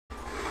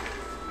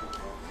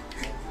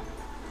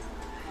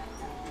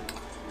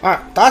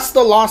Alright, that's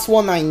the last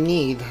one I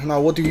need. Now,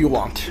 what do you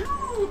want?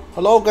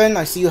 Hello again,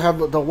 I see you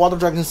have the water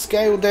dragon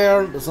scale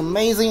there. That's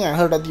amazing. I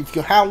heard that if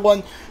you have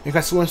one, you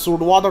can swim through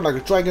the water like a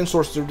dragon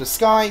soars through the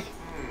sky.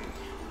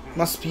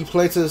 Must be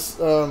places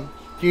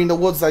here in the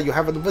woods that you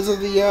haven't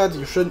visited yet.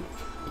 You should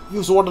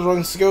use water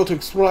dragon scale to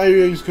explore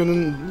areas you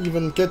couldn't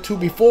even get to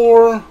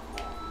before.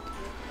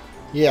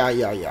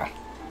 Yeah.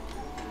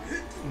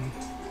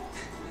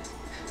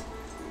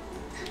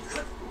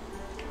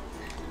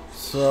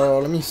 So,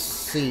 let me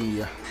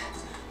see.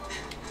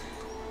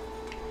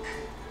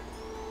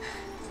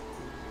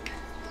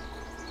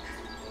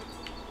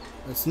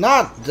 It's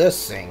not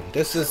this thing.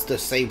 This is the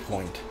save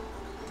point.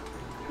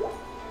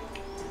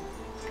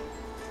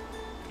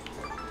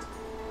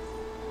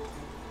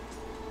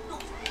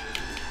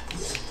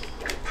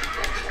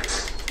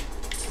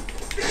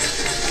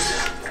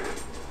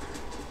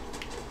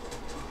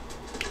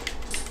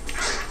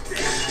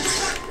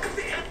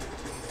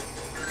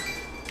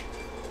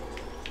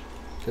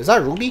 Is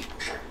that Ruby?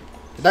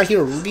 Did I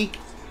hear Ruby?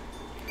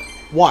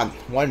 One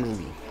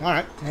Ruby.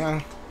 Alright,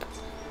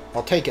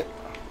 I'll take it.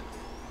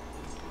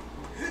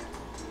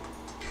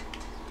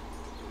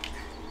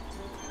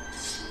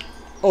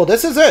 Oh,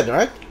 this is it,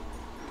 right?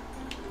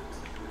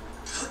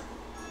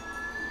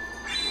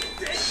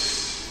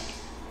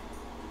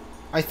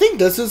 I think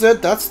this is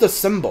it. That's the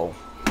symbol.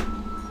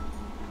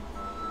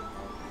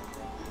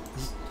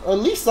 At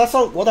least that's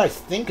what I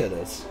think it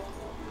is.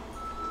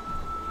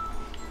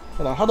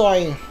 Hold on, how do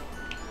I...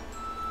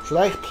 Should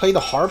I play the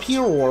harp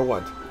here or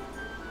what?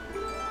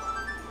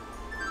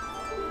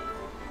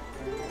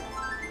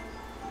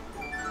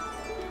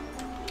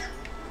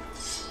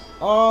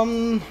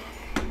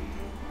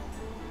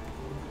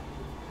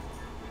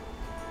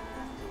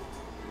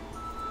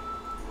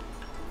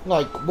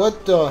 Like,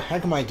 what the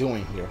heck am I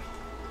doing here?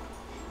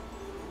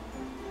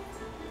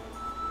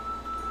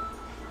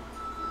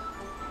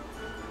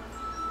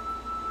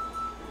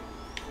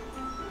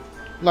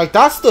 Like,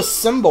 that's the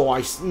symbol.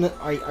 I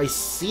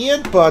see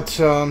it, but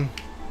I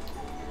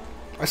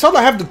thought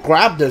I have to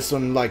grab this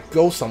and like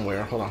go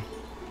somewhere. Hold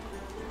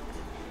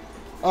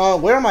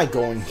on. Where am I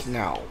going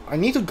now? I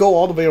need to go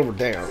all the way over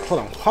there.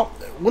 Hold on.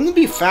 Wouldn't it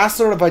be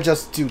faster if I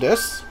just do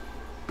this?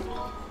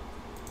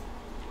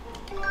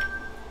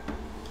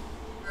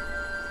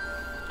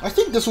 I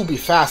think this will be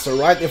faster,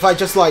 right? If I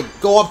just like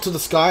go up to the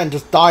sky and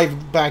just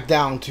dive back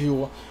down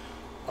to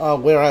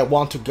where I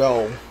want to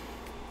go.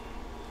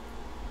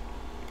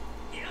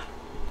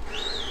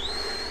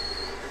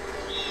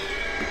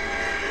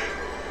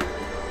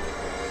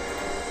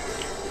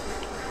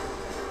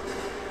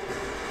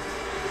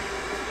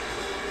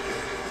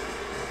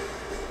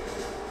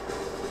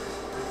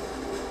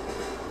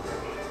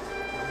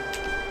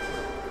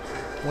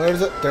 Where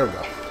is it? There we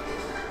go.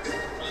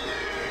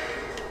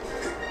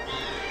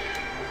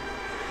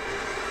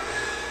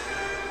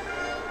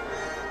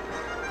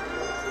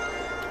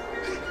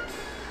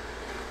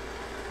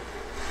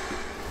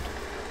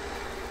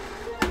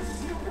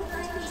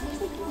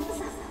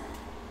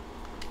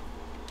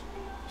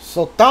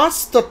 So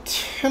that's the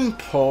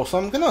temple. So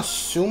I'm gonna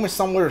assume it's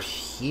somewhere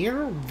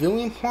here.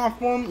 Viewing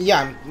platform.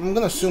 Yeah, I'm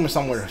gonna assume it's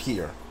somewhere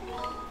here.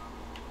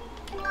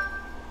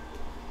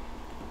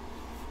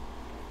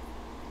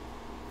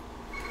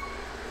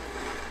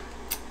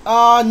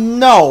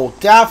 No,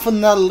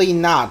 definitely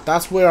not.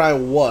 That's where I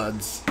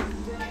was.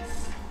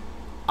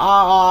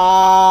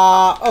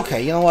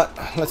 Okay, you know what?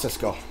 Let's just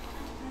go.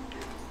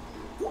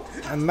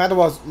 I might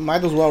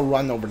as well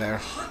run over there.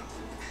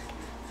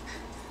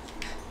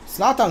 It's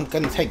not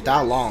gonna take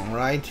that long,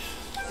 right?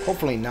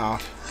 Hopefully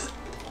not.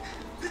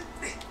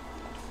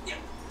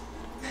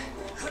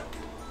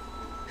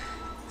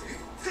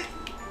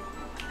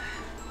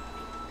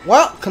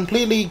 Well,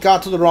 completely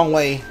got to the wrong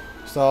way.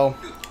 So,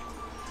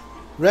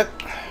 rip.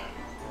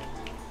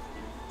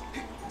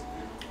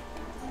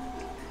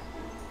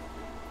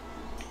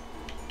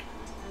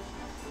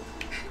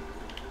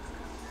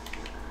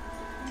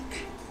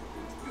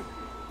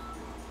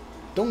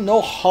 Don't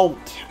know how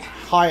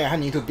high I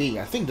need to be.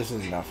 I think this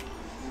is enough.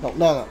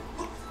 No.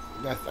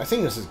 I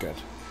think this is good.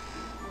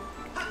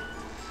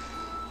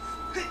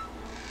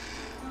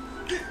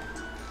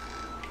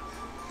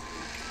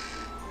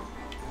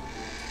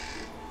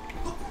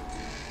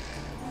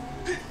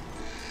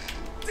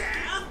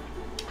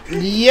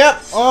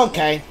 Yep,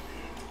 okay.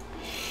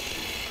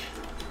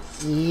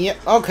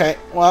 Yep, okay,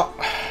 well.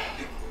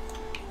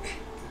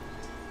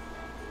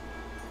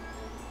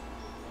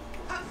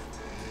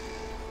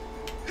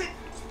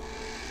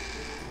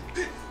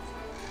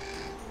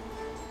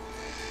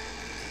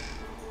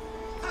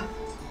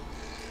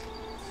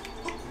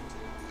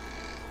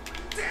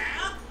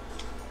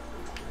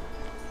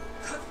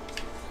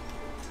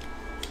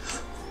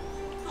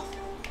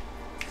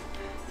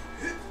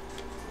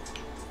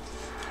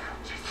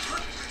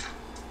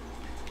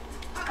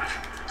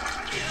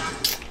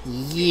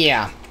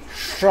 Yeah,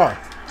 sure.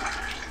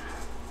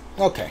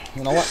 Okay,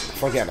 you know what?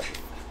 Forget it.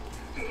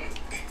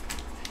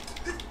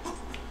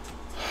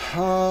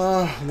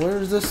 Where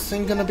is this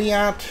thing gonna be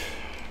at?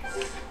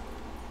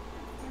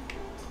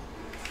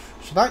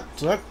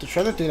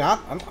 Should I do that?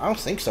 I don't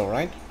think so,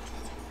 right?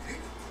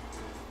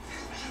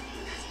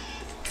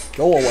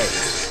 Go away.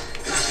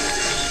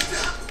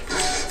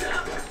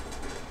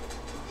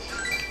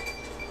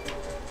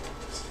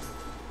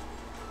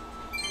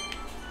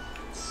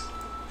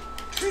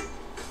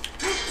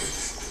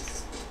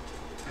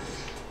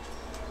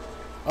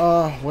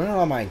 Where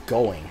am I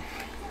going?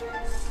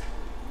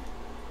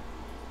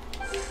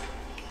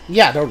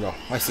 Yeah, there we go.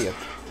 I see it.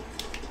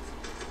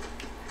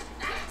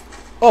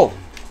 Oh!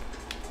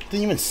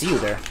 Didn't even see you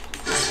there.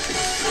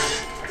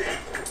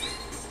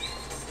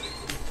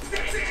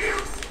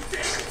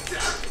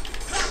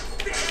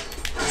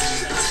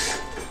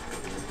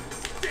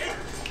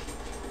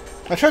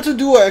 I tried to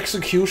do an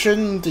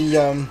execution,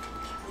 the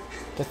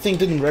thing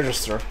didn't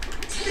register.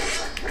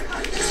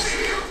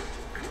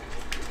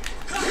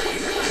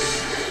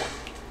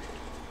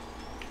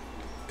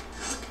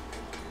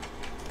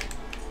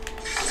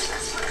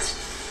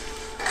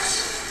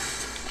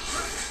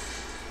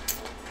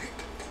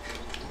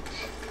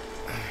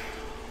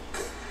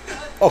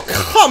 Oh,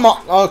 come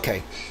on!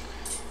 Okay.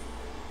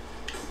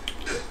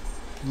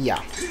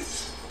 Yeah.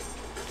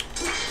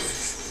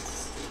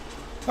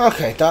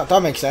 Okay,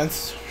 that makes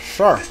sense.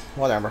 Sure,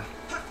 whatever.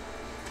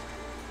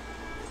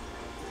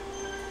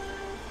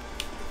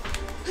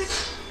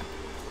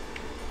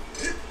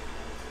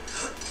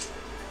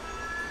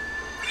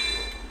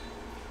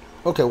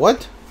 Okay,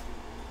 what?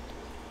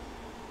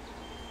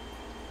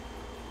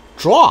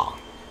 Draw!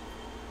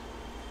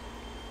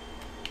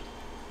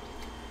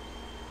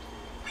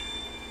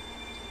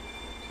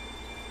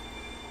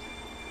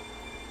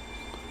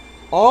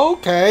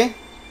 Okay.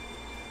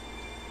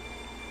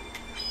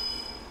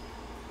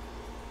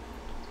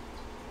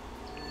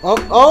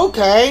 Oh,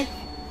 okay.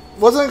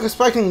 Wasn't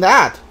expecting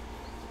that.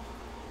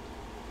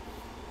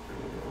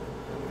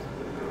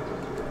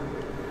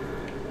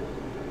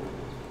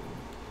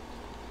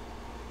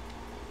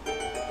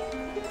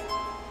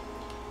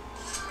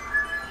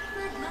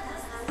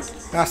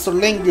 Master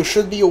Link, you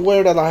should be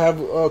aware that I have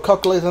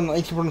calculated an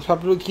 80%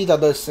 probability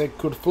that the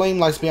sacred flame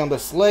lies beyond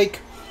this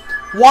lake.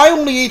 Why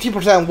only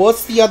 80%?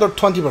 What's the other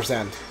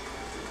 20%?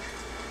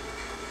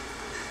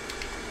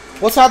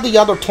 What's that the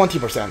other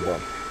 20% then?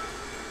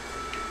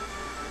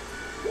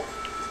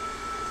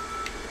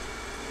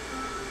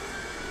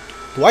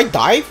 Do I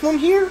die from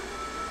here?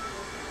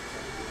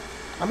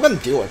 I'm gonna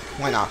do it.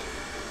 Why not?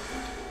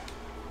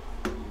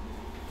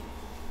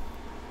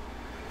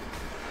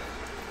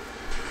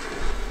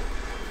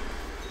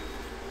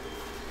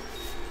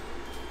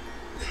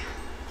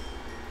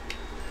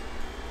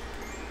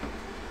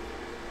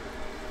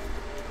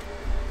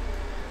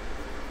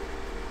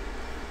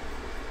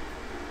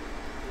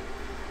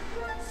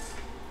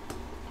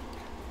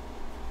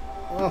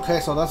 Okay,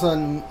 so that's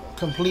a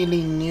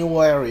completely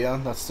new area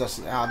that's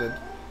just added.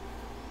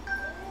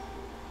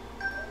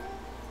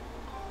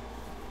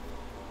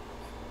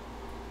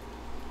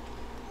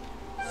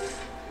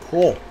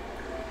 Cool.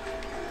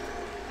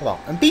 Hold on,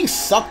 I'm being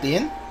sucked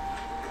in?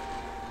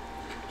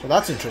 So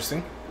that's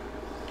interesting.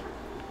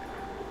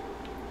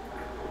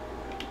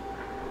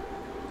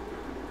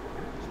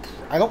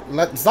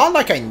 It's not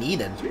like I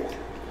need it.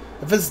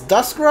 If it's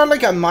Dusk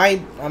Relic, I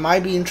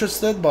might be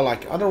interested, but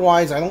like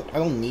otherwise I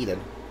don't need it.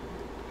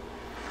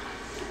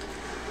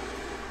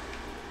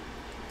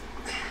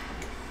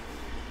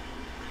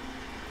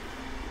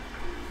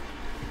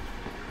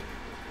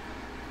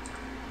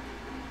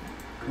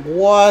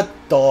 What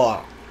the?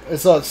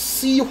 It's a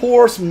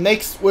seahorse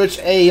mixed with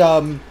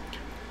an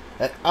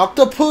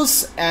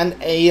octopus and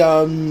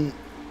a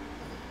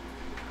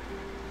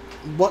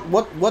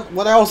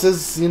what else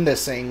is in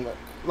this thing?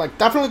 Like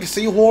definitely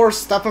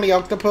seahorse, definitely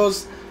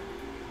octopus.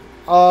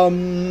 I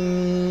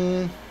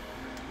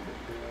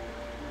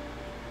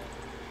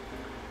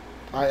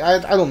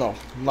don't know.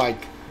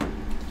 Like,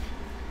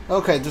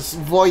 okay, just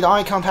avoid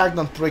eye contact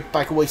and break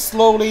back away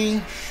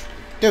slowly.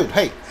 Dude,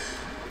 hey,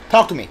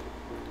 talk to me.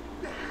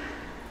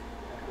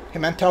 Hey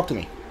man, talk to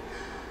me.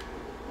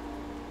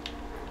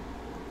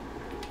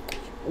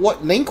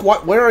 What, Link?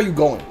 What? Where are you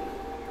going?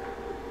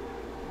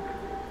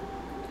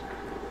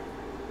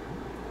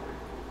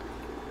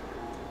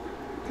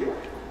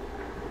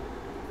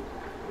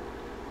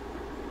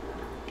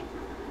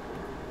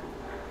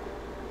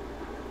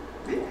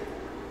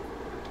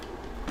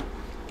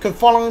 Keep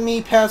following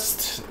me,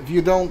 pest. If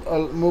you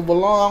don't move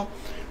along,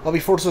 I'll be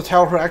forced to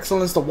tell Her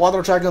Excellence the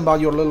Water Dragon about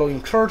your little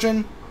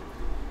incursion.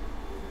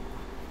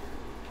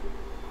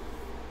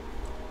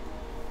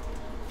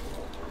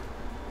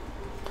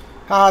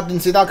 Didn't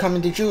see that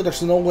coming, did you?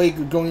 There's no way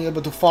you're going to be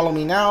able to follow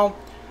me now.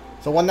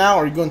 So what now?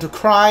 Are you going to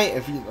cry?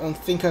 If you don't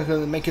think I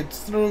can make it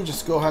through,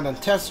 just go ahead and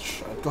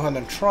test. Go ahead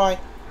and try.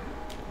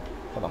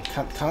 Hold on,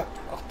 can't.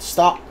 Oh,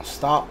 stop.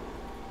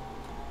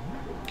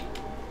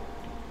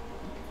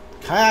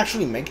 Can I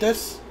actually make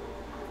this?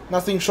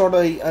 Nothing short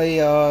of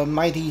a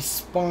mighty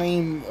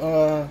spin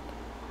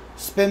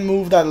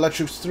move that lets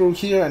you through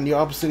here, and you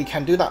obviously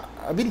can't do that.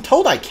 I've been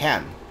told I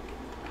can.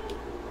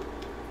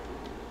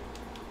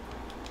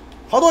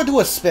 How do I do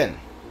a spin?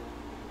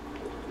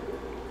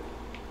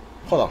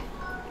 Hold on.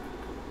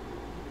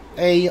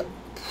 A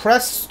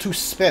press to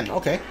spin.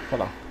 Okay,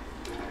 hold on.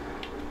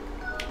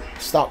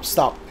 Stop,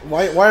 stop.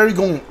 Why are you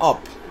going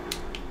up?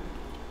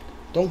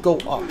 Don't go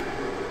up.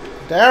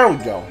 There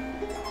we go.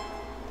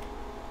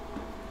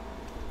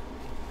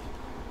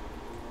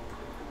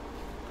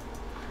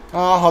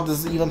 How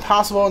this is even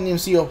possible? And you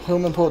see a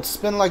human poet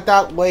spin like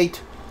that.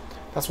 Wait,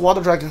 that's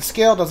water dragon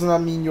scale. Doesn't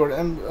that mean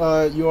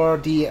you're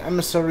the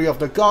emissary of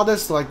the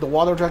goddess, like the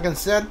water dragon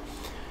said?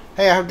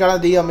 Hey, I have got an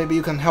idea. Maybe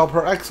you can help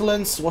her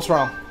excellence. What's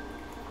wrong?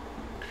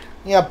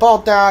 Yeah,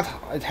 about that.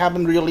 It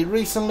happened really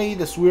recently.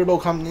 This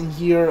weirdo coming in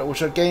here,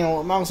 which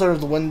again monster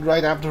went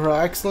right after her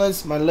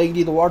excellence. My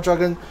lady, the water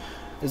dragon,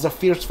 is a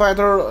fierce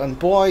fighter, and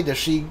boy, does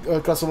she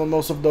got some of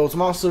most of those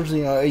monsters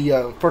in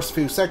a first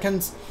few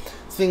seconds.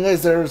 Thing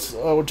is, there's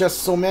just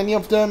so many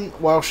of them.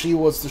 While she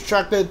was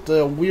distracted,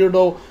 the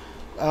weirdo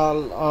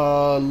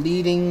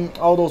leading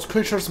all those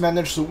creatures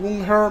managed to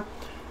wound her.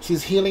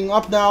 She's healing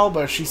up now,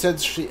 but she said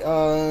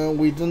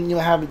we didn't even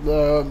have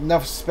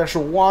enough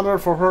special water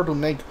for her to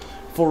make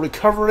full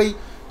recovery.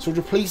 So would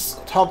you please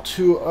talk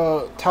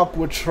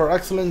with her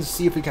excellence,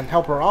 see if we can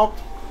help her out.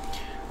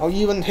 I'll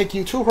even take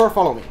you to her.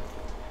 Follow me.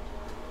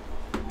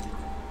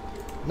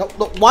 No,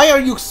 why are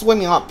you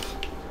swimming up?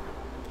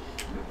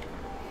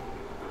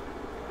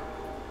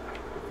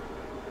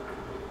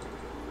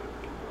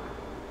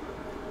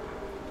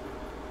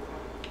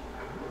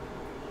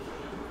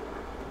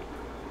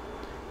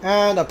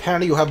 And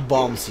apparently you have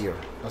bombs here.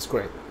 That's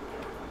great.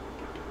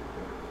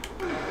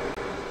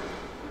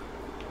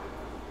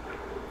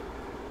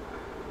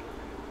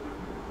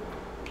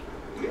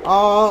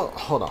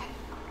 Hold on.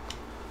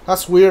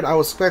 That's weird. I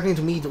was expecting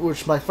to meet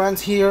with my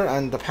friends here,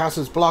 and the path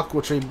is blocked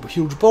with a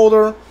huge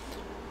boulder.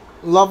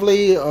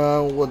 Lovely.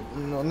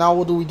 Now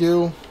what do we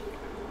do?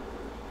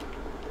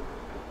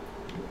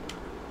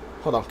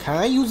 Hold on. Can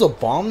I use a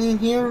bomb in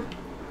here?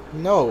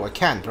 No, I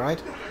can't,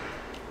 right?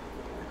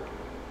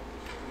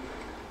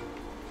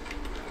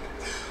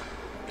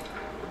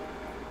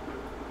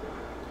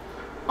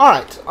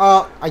 Alright,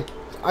 I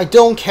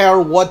don't care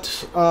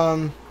what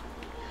I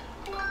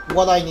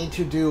need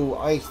to do.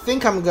 I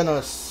think I'm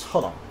gonna...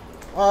 Hold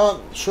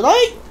on. Should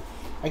I?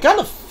 I got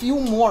a few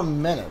more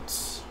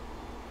minutes.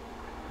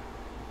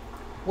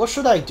 What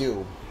should I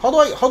do? How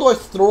do I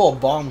throw a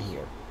bomb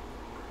here?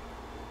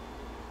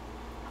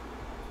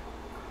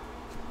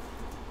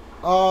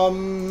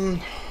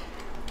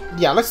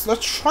 Yeah, let's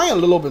try a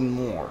little bit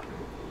more.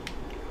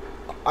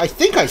 I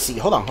think I see.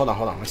 Hold on.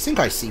 I think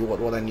I see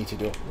what I need to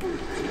do.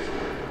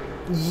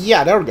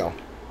 Yeah, there we go.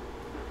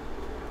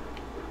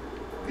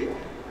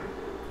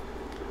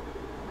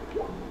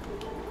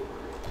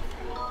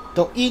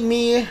 Don't eat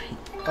me,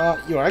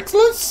 Your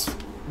Excellence?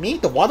 Me,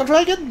 the water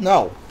dragon?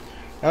 No.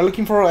 You're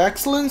looking for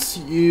excellence?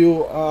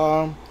 You,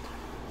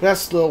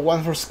 that's the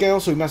one for scale,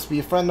 so you must be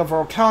a friend of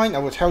our kind. I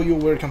will tell you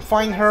where you can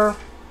find her.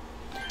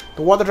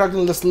 The water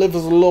dragon lives a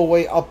little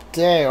way up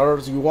there.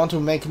 Do you want to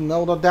make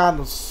note of that?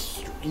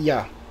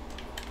 Yeah.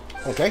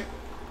 Okay.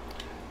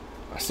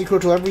 A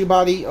secret to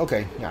everybody?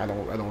 Okay. Yeah, I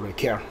don't really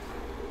care.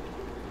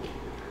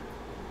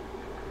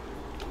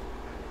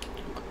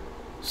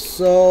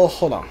 So,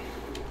 hold on.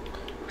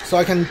 So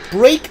I can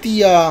break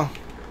the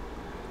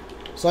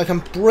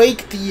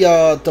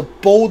the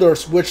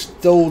boulders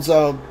with those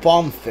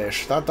bomb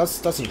fish.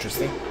 That's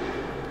interesting.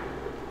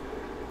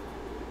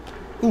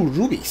 Ooh,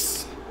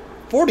 rubies.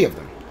 40 of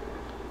them.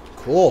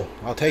 Cool.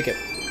 I'll take it.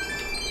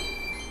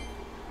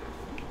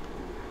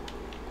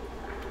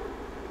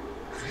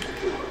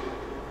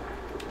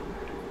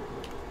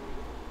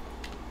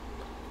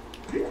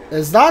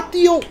 Is that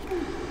the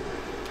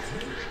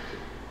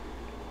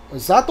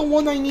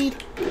one I need?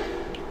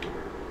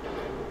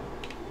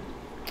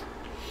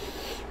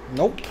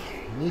 Nope.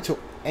 I need to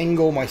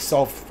angle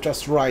myself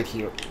just right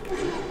here.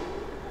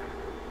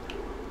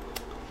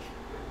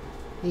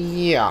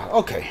 Yeah,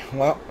 okay,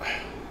 well.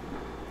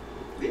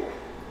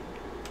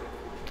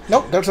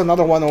 Nope, there's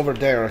another one over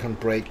there I can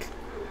break.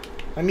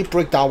 Let me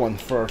break that one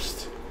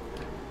first.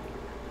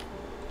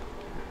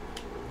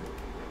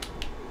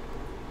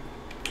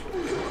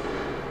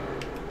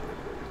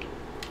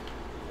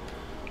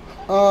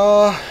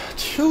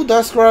 Two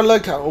desk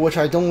relic, which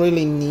I don't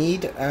really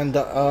need, and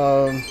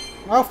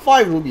well,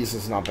 5 rubies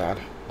is not bad,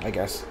 I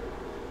guess.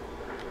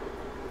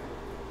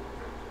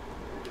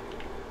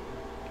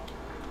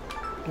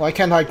 Why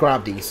can't I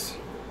grab these?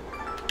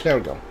 There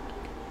we go.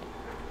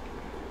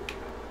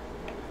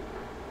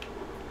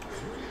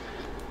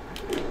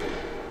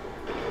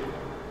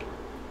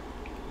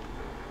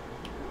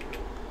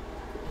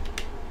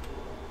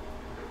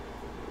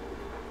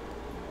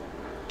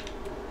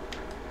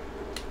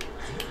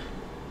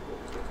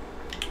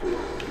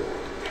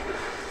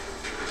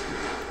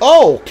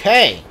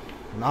 Okay,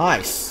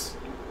 nice.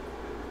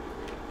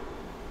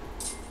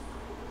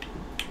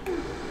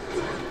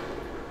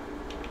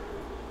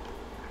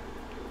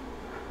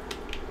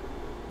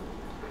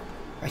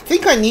 I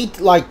think I need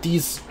like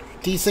these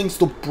things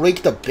to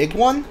break the big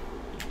one,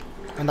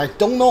 and I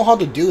don't know how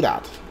to do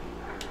that.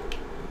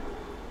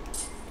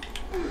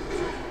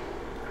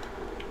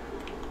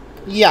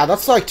 Yeah,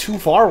 that's like too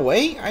far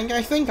away,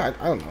 I think. I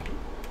don't know.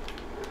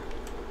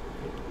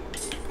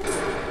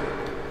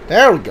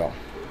 There we go.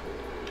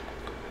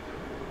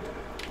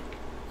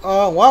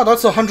 Wow,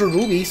 that's 100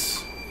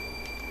 rubies.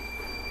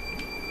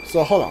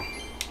 So, hold on.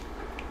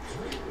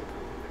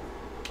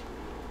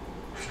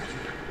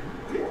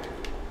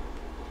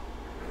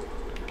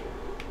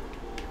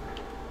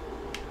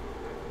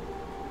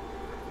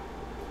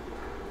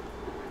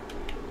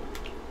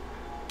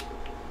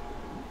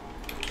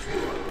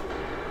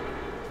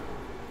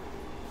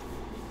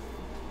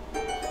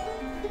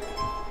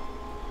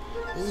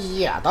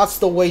 Yeah, that's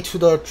the way to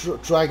the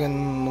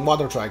dragon,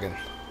 water dragon.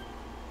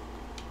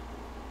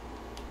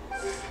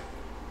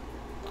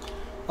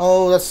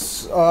 Oh,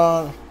 that's,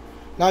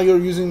 now you're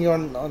using your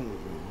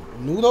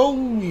noodle?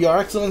 Your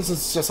excellence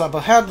is just up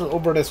ahead,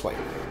 over this way.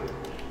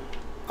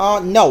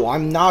 No,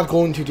 I'm not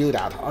going to do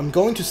that. I'm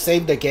going to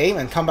save the game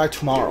and come back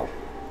tomorrow.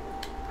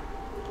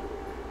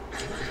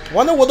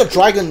 Wonder what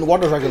the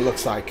water dragon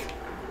looks like.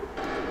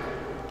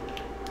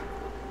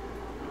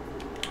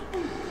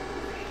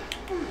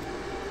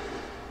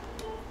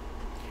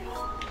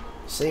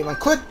 Save and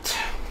quit.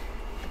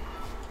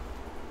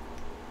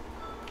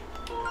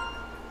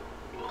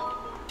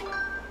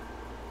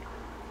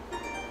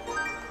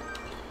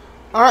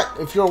 Alright,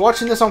 if you're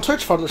watching this on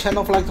Twitch, follow the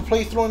channel for like the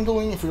playthrough I'm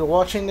doing. If you're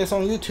watching this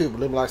on YouTube,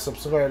 leave a like,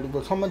 subscribe, leave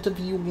a comment if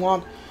you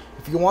want.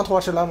 If you want to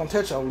watch it live on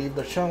Twitch, I'll leave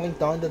the channel link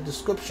down in the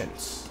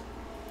descriptions.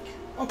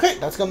 Okay,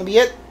 that's gonna be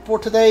it for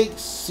today.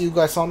 See you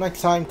guys all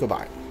next time.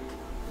 Goodbye.